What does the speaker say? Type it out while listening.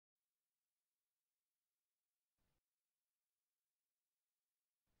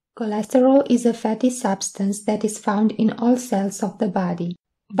Cholesterol is a fatty substance that is found in all cells of the body.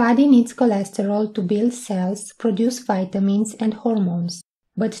 Body needs cholesterol to build cells, produce vitamins and hormones.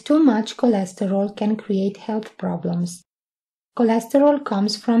 But too much cholesterol can create health problems. Cholesterol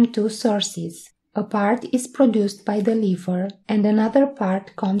comes from two sources. A part is produced by the liver and another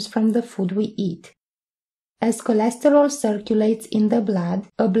part comes from the food we eat. As cholesterol circulates in the blood,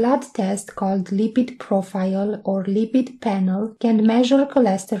 a blood test called lipid profile or lipid panel can measure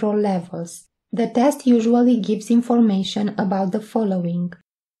cholesterol levels. The test usually gives information about the following: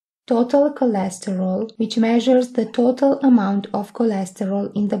 total cholesterol, which measures the total amount of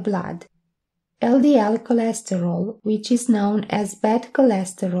cholesterol in the blood; LDL cholesterol, which is known as bad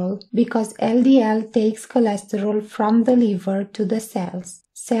cholesterol because LDL takes cholesterol from the liver to the cells.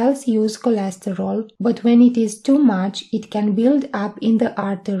 Cells use cholesterol, but when it is too much, it can build up in the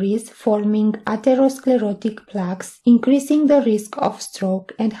arteries, forming atherosclerotic plaques, increasing the risk of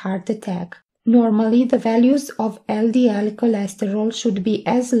stroke and heart attack. Normally, the values of LDL cholesterol should be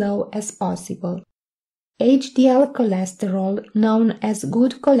as low as possible. HDL cholesterol, known as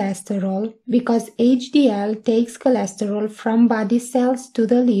good cholesterol, because HDL takes cholesterol from body cells to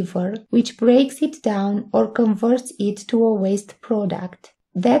the liver, which breaks it down or converts it to a waste product.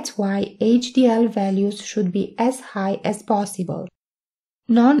 That's why HDL values should be as high as possible.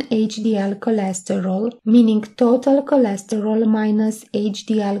 Non-HDL cholesterol, meaning total cholesterol minus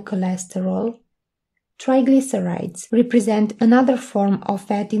HDL cholesterol. Triglycerides represent another form of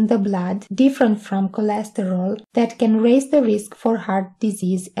fat in the blood, different from cholesterol, that can raise the risk for heart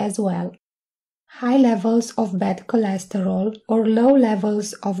disease as well. High levels of bad cholesterol or low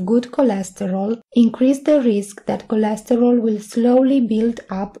levels of good cholesterol increase the risk that cholesterol will slowly build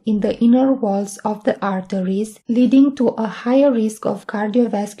up in the inner walls of the arteries, leading to a higher risk of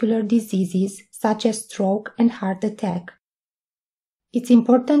cardiovascular diseases such as stroke and heart attack. It's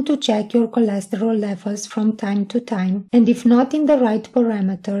important to check your cholesterol levels from time to time, and if not in the right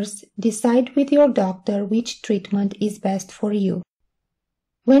parameters, decide with your doctor which treatment is best for you.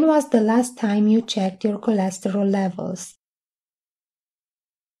 When was the last time you checked your cholesterol levels?